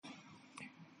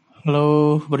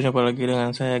Halo, berjumpa lagi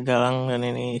dengan saya Galang dan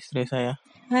ini istri saya.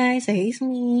 Hai, saya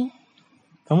Ismi.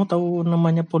 Kamu tahu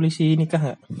namanya polisi nikah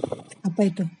nggak? Apa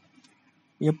itu?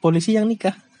 Ya polisi yang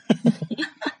nikah.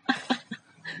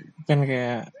 Bukan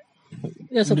kayak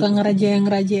Ya suka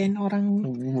ngerajain orang.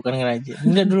 bukan ngeraja.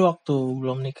 Enggak, dulu waktu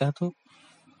belum nikah tuh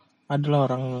adalah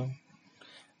orang.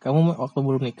 Kamu waktu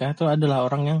belum nikah tuh adalah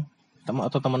orang yang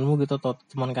atau temanmu gitu atau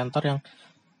teman kantor yang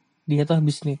dia tuh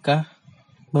habis nikah,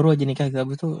 baru aja nikah gitu,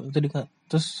 habis itu nikah.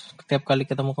 Terus setiap kali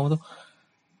ketemu kamu tuh,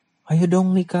 ayo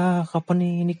dong nikah, kapan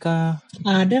nih nikah?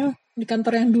 Ada di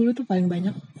kantor yang dulu tuh paling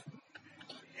banyak.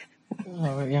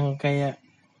 Yang kayak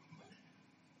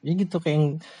ya gitu, kayak yang,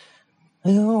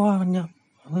 ayo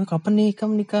ayo kapan nih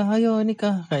kamu nikah, ayo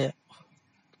nikah, kayak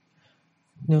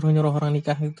nyuruh orang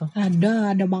nikah gitu.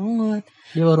 Ada banget.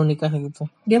 Dia baru nikah gitu.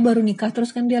 Dia baru nikah terus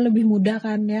kan dia lebih muda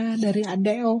kan ya dari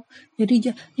adeo.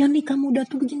 Jadi yang nikah muda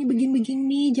tuh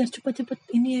begini, jangan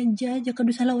cepet-cepet ini aja,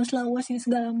 jangan usah lawas-lawas ini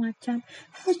segala macam.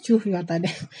 Hacuh ya tadi.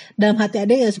 Dalam hati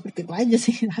ade ya seperti itu aja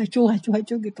sih. Hacuh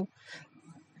gitu.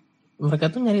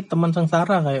 Mereka tuh nyari teman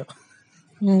sengsara kayak.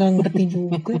 Nggak ngerti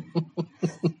juga.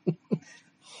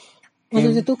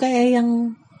 Maksudnya tuh kayak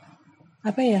yang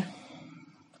apa ya?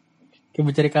 Kayak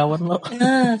mencari kawan lo.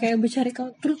 Nah, kayak bercari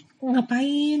kau terus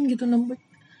ngapain gitu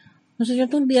maksudnya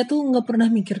tuh dia tuh nggak pernah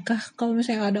mikirkah kalau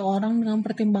misalnya ada orang dengan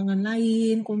pertimbangan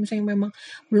lain, kalau misalnya memang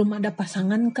belum ada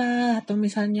pasangan kah, atau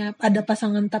misalnya ada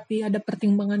pasangan tapi ada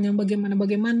pertimbangan yang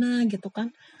bagaimana gitu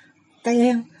kan, kayak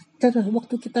yang contoh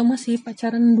waktu kita masih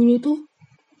pacaran dulu tuh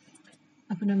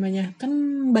apa namanya kan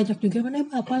banyak juga mana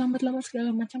apa lambat-lambat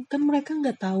segala macam kan mereka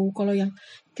nggak tahu kalau yang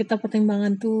kita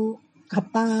pertimbangan tuh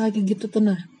apa kayak gitu tuh.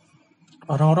 Nah,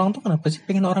 Orang-orang tuh kenapa sih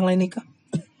pengen orang lain nikah?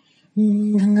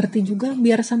 nggak ngerti juga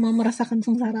biar sama merasakan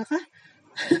sengsara kah.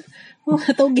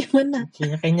 Atau gimana?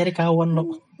 Kayak nyari kawan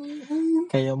lo.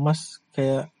 Kayak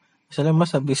misalnya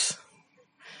mas habis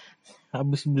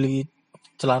beli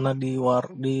celana di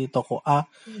toko A,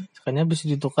 sekalinya habis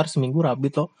ditukar seminggu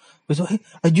rabit lo. Besok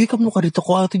ajuy kamu nuker di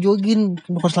toko A tuh jogin,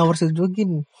 nuker selawar sih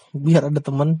jogin, biar ada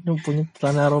teman yang punya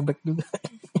celana robek juga.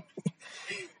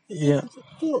 Iya.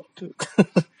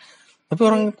 Tapi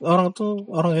orang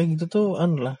kayak gitu tuh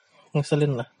lah,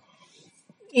 ngeselin lah.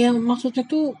 Ya maksudnya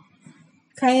tuh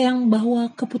kayak yang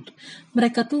bahwa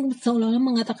mereka tuh seolah-olah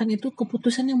mengatakan itu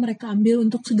keputusan yang mereka ambil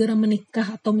untuk segera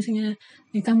menikah atau misalnya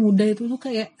nikah muda itu tuh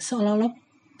kayak seolah-olah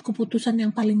keputusan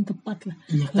yang paling tepat lah.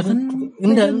 Iya kan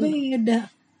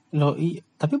beda-beda. Loh,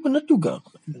 tapi benar juga.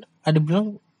 Ada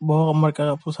bilang bahwa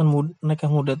mereka keputusan nikah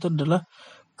muda itu adalah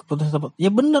keputusan tepat.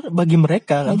 Ya benar bagi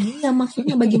mereka kan.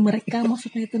 Maksudnya bagi mereka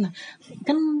maksudnya itu nah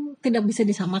kan tidak bisa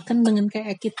disamakan dengan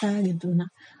kayak kita gitu. Nah,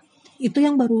 itu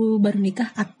yang baru nikah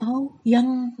atau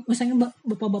yang misalnya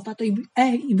bapak-bapak atau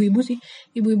ibu-ibu sih,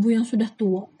 ibu-ibu yang sudah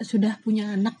tua, sudah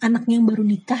punya anak yang baru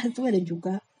nikah itu ada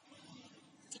juga.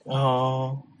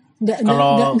 Oh.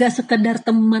 Nggak sekedar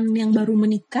teman yang baru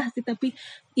menikah, tapi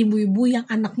ibu-ibu yang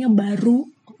anaknya baru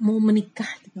mau menikah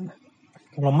gitu.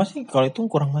 Kalau Mas sih kalau itu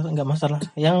kurang nggak masalah.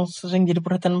 Yang sering jadi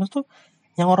perhatian Mas tuh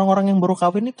yang orang-orang yang baru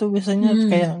kawin itu biasanya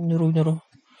kayak nyuruh-nyuruh,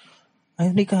 ayo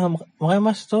nikah. Makanya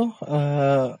Mas tuh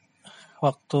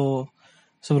waktu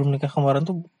sebelum nikah kemarin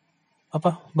tuh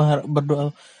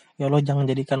berdoa, ya Allah jangan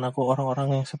jadikan aku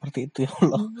orang-orang yang seperti itu ya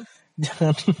Allah.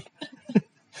 Jangan.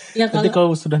 Ya,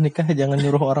 kalau sudah nikah jangan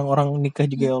nyuruh orang-orang nikah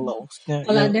juga ya Allah. Maksudnya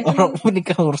ya, orang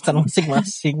nikah urusan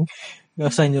masing-masing,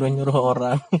 gak usah nyuruh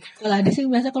orang. Kalau ada sih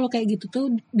biasa kalau kayak gitu tuh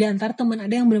di antara teman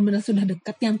ada yang benar-benar sudah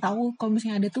dekat yang tahu kalau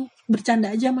misalnya ada tuh bercanda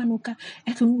aja manuka,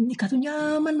 tuh nikah tuh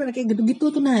nyaman mereka kayak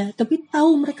gitu-gitu tuh. Nah, tapi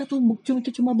tahu mereka tuh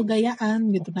cuma bergayaan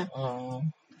gitu. Nah,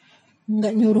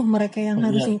 nggak nyuruh mereka yang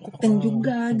harus ngikutin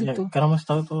juga gitu. Karena Mas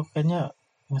tahu tuh kayaknya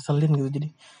ngeselin gitu, jadi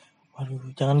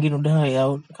waduh jangan gini udah ya,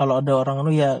 kalau ada orang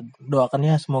lu ya doakan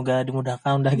ya semoga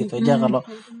dimudahkan udah gitu aja. Kalau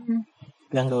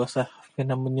yang nggak usah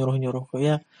kena menyuruh-nyuruh kok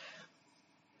ya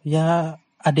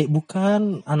adik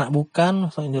bukan, anak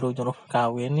bukan, so nyuruh-nyuruh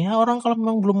kawin. Ya orang kalau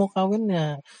memang belum mau kawin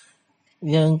ya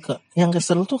yang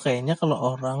kesel tuh kayaknya kalau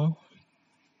orang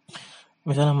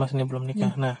misalnya Mas ini belum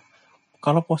nikah. Nah,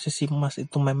 kalau posisi Mas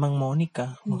itu memang mau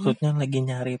nikah, maksudnya lagi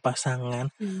nyari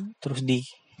pasangan, terus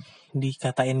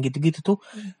dikatain gitu-gitu tuh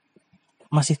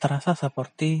masih terasa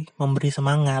seperti memberi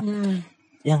semangat.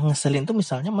 Yang ngeselin tuh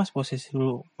misalnya Mas posisi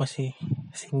dulu masih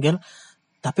single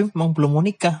tapi memang belum mau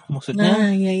nikah,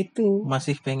 maksudnya ya itu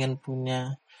masih pengen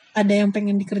punya, ada yang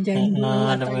pengen dikerjain dulu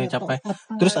ada atau pengen capai.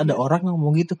 apa, Terus ada gitu. Orang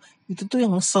ngomong gitu, itu tuh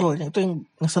yang ngesel, itu yang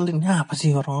ngeselin. Apa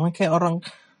sih orang-orang kayak orang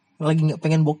lagi nggak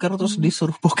pengen boker terus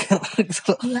disuruh boker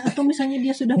gitu. Ya, atau misalnya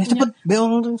dia sudah Ya punya, cepet beol,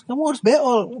 kamu harus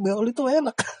beol itu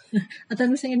enak. atau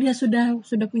misalnya dia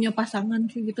sudah punya pasangan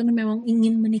kayak gitu, memang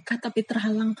ingin menikah tapi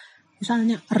terhalang,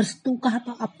 misalnya restu kah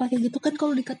atau apa kayak gitu kan,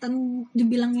 kalau dikatakan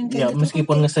dibilang yang Ya kayak gitu kan kayak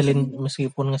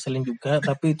meskipun ngeselin juga,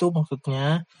 tapi itu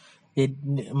maksudnya ya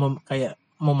kayak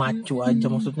memacu aja,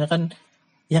 maksudnya kan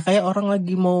ya kayak orang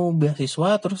lagi mau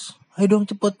beasiswa terus ayo dong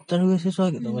cepet cari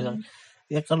beasiswa gitu misalnya.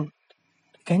 Ya kalau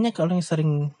kayaknya kalau yang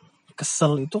sering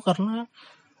kesel itu karena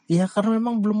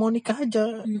memang belum mau nikah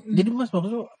aja. Jadi Mas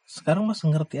maksudnya sekarang Mas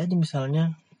ngerti aja,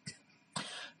 misalnya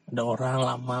ada orang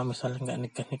lama misalnya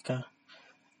nggak nikah,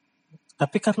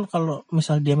 tapi kan kalau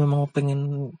misal dia memang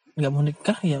pengen nggak mau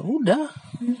nikah, ya udah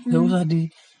nggak usah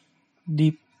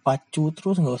dipacu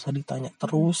terus, nggak usah ditanya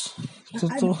terus. Itu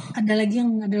tuh ada lagi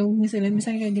yang ada misalnya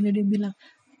kayak gini, dia bilang,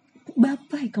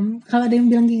 bapak ikem, kalau ada yang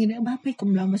bilang gini, bapak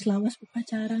ikem lawas-lawas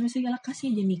pacaran segala,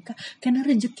 kasih aja nikah karena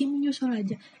rezeki menyusul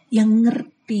aja. Yang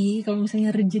ngerti kalau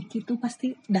misalnya rezeki itu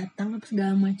pasti datang apa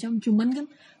segala macam, cuman kan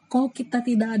kalau kita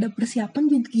tidak ada persiapan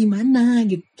juga gimana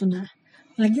gitu. Nah,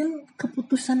 lagian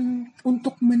keputusan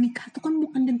untuk menikah itu kan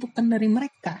bukan ditentukan dari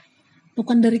mereka,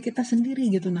 bukan dari kita sendiri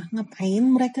gitu. Nah, ngapain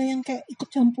mereka yang kayak ikut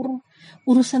campur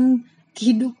urusan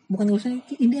hidup, bukan urusan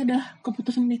ini, adalah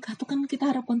keputusan menikah tuh kan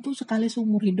kita harapkan tuh sekali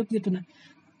seumur hidup gitu. Nah,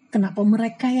 kenapa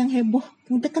mereka yang heboh?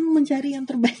 Kita kan mencari yang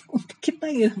terbaik untuk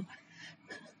kita gitu.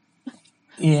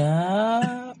 ya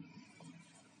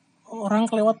orang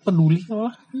kelewat peduli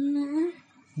lah.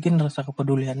 Mungkin rasa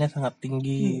kepeduliannya sangat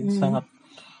tinggi, sangat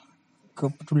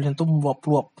kepedulian tuh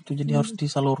meluap-luap itu, jadi harus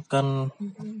disalurkan.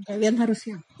 Kalian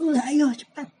harusnya, ayo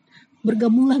cepat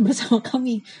bergabunglah bersama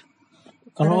kami,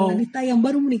 Kalau wanita yang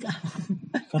baru menikah.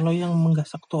 Kalau yang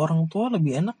menggasak tuh orang tua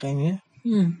lebih enak kayaknya,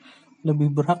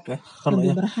 lebih berhak ya. Kalau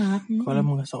yang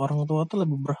menggasak orang tua tuh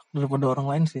lebih berhak daripada orang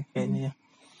lain sih kayaknya ya.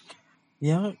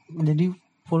 Ya jadi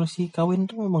polisi kawin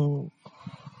tuh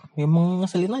memang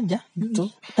ngeselin aja gitu.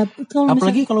 Tapi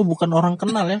apalagi kalau bukan orang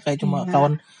kenal ya, kayak cuma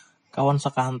kawan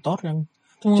sekantor yang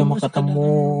cuma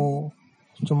ketemu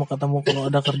kalau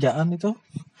ada kerjaan itu,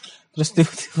 terus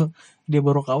tiba-tiba dia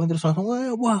baru kawin terus langsung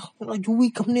wah laju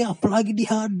wikam nih, apalagi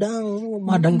dihadang,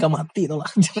 madang gak mati tuh lah.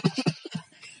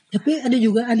 Tapi ada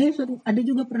juga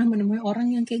pernah menemui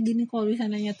orang yang kayak gini, kalau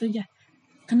misalnya tuh ya,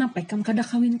 kenapa kamu kada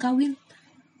kawin-kawin?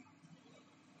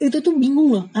 Itu tuh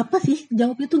bingung loh, apa sih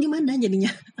jawabnya tuh gimana jadinya?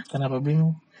 Kenapa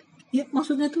bingung? Ya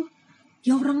maksudnya tuh,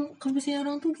 ya orang, kalau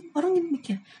misalnya orang yang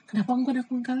mikir, kenapa enggak ada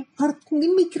kawin-kawin? Orang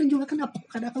mungkin mikir juga kenapa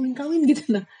kada kawin-kawin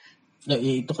gitu nah. Ya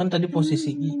itu kan tadi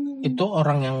posisi itu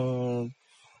orang yang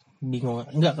bingung.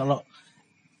 Enggak, kalau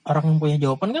orang yang punya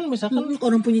jawaban kan misalkan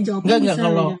orang punya jawaban enggak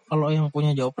kalau yang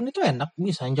punya jawaban itu enak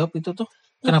bisa jawab itu tuh.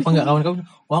 Kenapa enggak kawin-kawin?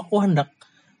 Aku hendak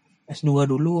S2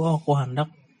 dulu, aku hendak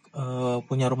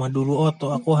punya rumah dulu,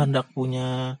 atau aku hendak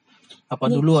punya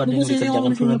apa dulu, ada yang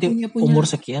dikerjakan dulu, nanti umur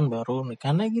sekian baru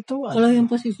nikah gitu. Kalau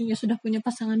yang posisinya sudah punya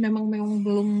pasangan, memang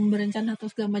belum berencana atau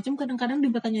segala macam, kadang-kadang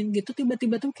dipertanyain gitu,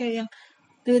 tiba-tiba tuh kayak yang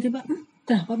tiba-tiba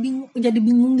kenapa jadi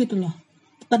bingung gitu loh.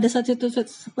 Pada saat itu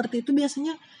seperti itu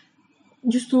biasanya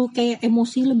justru kayak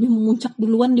emosi lebih memuncak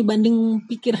duluan dibanding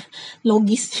pikir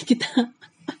logis kita.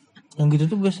 Yang gitu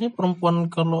tuh biasanya perempuan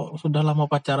kalau sudah lama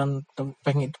pacaran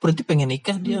berarti pengen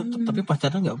nikah dia, tapi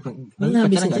pacaran nggak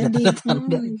ada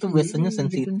tanda-tanda, itu biasanya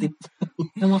sensitif.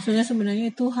 Ya, maksudnya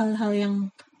sebenarnya itu hal-hal yang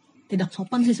tidak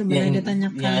sopan sih sebenarnya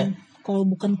ditanyakan. Kalau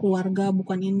bukan keluarga,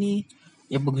 bukan ini.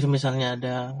 Ya bagus misalnya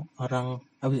ada orang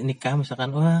habis nikah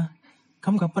misalkan, wah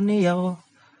kamu kapan nih ya?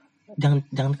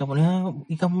 Jangan kapan ya,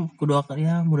 kamu kudoakan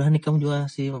ya, mudahan nikah juga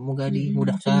sih, semoga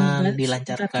dimudahkan,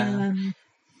 dilancarkan.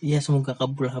 Ya semoga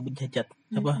kabul hajat,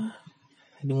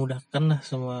 dimudahkan lah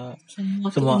semua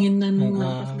keinginan,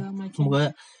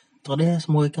 semoga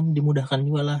semoga kan dimudahkan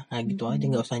juga lah. Nah gitu aja,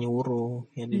 nggak usah nyuruh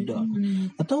ya,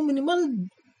 didoakan. Atau minimal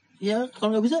ya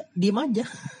kalau nggak bisa diem aja.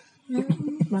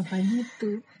 Makanya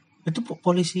itu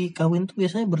polisi kawin tuh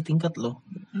biasanya bertingkat loh.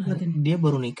 Dia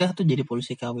baru nikah tuh jadi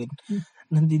polisi kawin,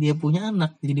 nanti dia punya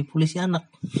anak jadi polisi anak.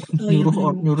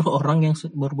 Nyuruh orang yang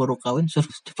baru kawin suruh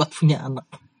cepat punya anak.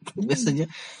 Biasanya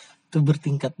itu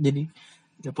bertingkat, jadi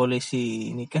polisi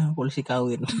nikah, polisi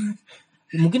kawin.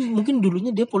 Mungkin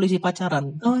dulunya dia polisi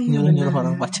pacaran, nyuruh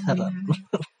orang pacaran.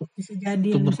 Bisa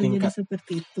jadi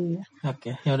seperti itu ya.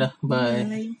 Oke, ya udah,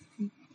 bye.